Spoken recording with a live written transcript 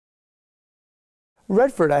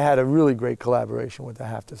Redford, I had a really great collaboration with, I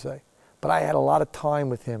have to say. But I had a lot of time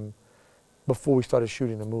with him before we started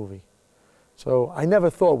shooting the movie. So I never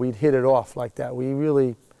thought we'd hit it off like that.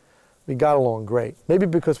 We got along great. Maybe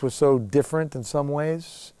because we're so different in some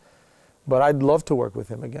ways, but I'd love to work with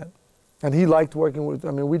him again. And he liked working with,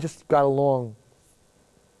 I mean, we just got along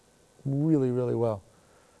really, really well.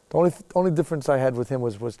 The only difference I had with him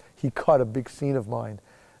was he cut a big scene of mine,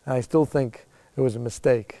 and I still think it was a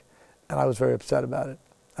mistake, and I was very upset about it.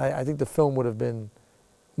 I think the film would have been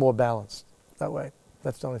more balanced that way.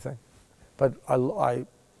 That's the only thing. But I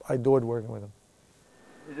adored working with him.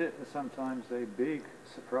 Is it sometimes a big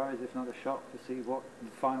surprise, if not a shock, to see what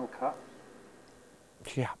the final cut?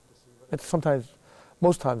 Yeah. It's sometimes,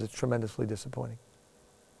 most times it's tremendously disappointing.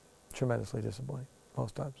 Tremendously disappointing,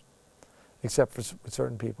 most times. Except for with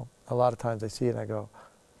certain people. A lot of times I see it and I go,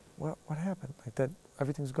 what happened? Like that,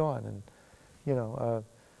 everything's gone. And, you know,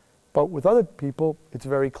 but with other people, it's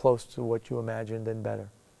very close to what you imagined and better.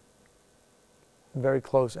 Very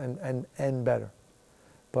close and better.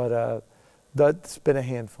 But that's been a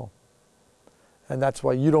handful. And that's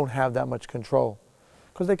why you don't have that much control.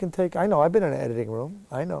 Because they can take, I know, I've been in an editing room.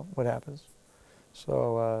 I know what happens.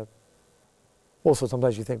 So, also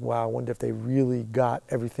sometimes you think, wow, I wonder if they really got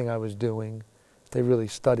everything I was doing, if they really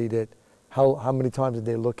studied it, how many times did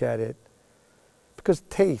they look at it? Because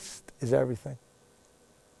taste is everything.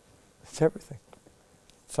 It's everything.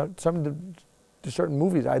 There's certain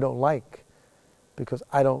movies I don't like because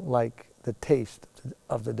I don't like the taste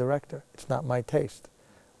of the director. It's not my taste.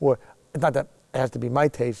 Or, it's not that it has to be my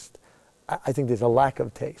taste. I think there's a lack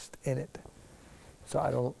of taste in it. So I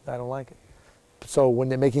don't like it. So when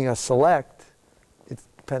they're making us select, it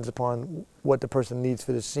depends upon what the person needs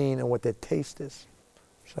for the scene and what their taste is.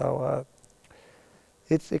 So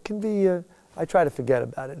it can be, I try to forget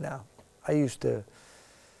about it now. I used to,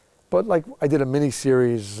 but like I did a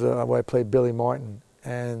mini-series where I played Billy Martin,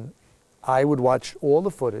 and I would watch all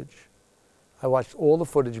the footage. I watched all the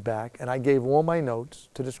footage back, and I gave all my notes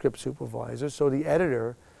to the script supervisor so the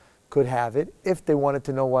editor could have it if they wanted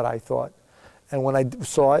to know what I thought. And when I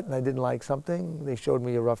saw it and I didn't like something, they showed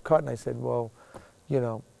me a rough cut, and I said, well, you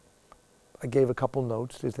know, I gave a couple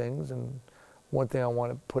notes to things, and one thing I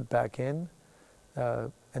want to put back in,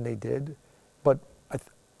 and they did. But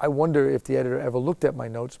I wonder if the editor ever looked at my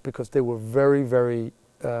notes, because they were very, very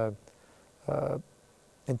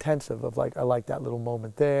intensive of like, I like that little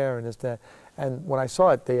moment there and this, that. And when I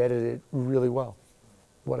saw it, they edited it really well,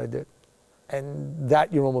 what I did. And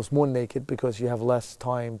that you're almost more naked because you have less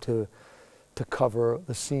time to cover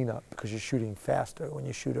the scene up, because you're shooting faster when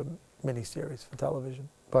you shoot a miniseries for television.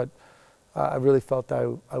 But I really felt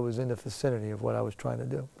I was in the vicinity of what I was trying to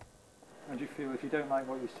do. And do you feel if you don't like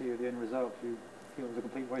what you see at the end result, do you feel it was a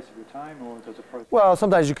complete waste of your time, or does it process? Well,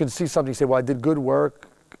 sometimes you can see something, say, well, I did good work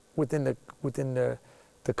within the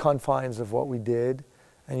confines of what we did,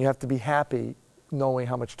 and you have to be happy knowing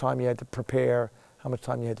how much time you had to prepare, how much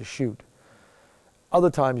time you had to shoot.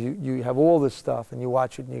 Other times you have all this stuff and you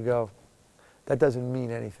watch it and you go, that doesn't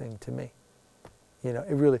mean anything to me. You know,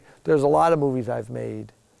 it really, there's a lot of movies I've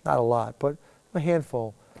made, not a lot, but a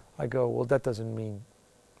handful, I go, well, that doesn't mean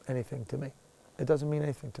anything to me. It doesn't mean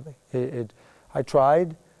anything to me. I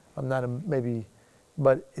tried, I'm not maybe,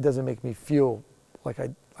 but it doesn't make me feel like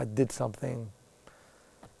I did something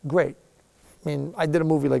great. I mean, I did a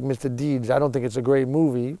movie like Mr. Deeds. I don't think it's a great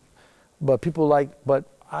movie, but but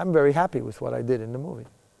I'm very happy with what I did in the movie.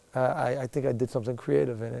 I think I did something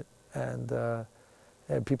creative in it,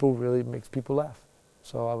 and people really makes people laugh.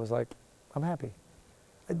 So I was like, I'm happy.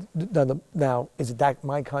 Now, is that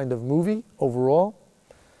my kind of movie overall?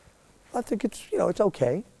 I think it's, you know, it's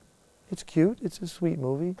okay. It's cute. It's a sweet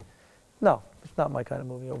movie. No, it's not my kind of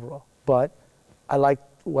movie overall. But I like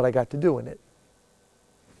what I got to do in it.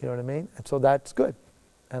 You know what I mean? And so that's good.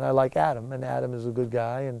 And I like Adam, and Adam is a good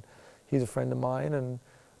guy, and he's a friend of mine, and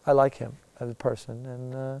I like him as a person.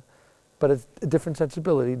 And but it's a different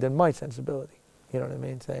sensibility than my sensibility. You know what I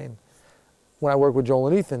mean? Saying, when I work with Joel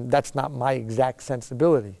and Ethan, that's not my exact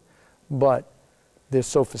sensibility, but they're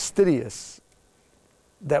so fastidious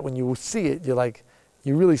that when you see it, you're like,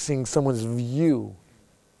 you're really seeing someone's view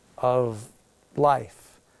of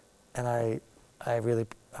life, and I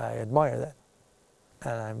admire that,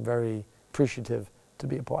 and I'm very appreciative to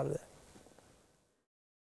be a part of that.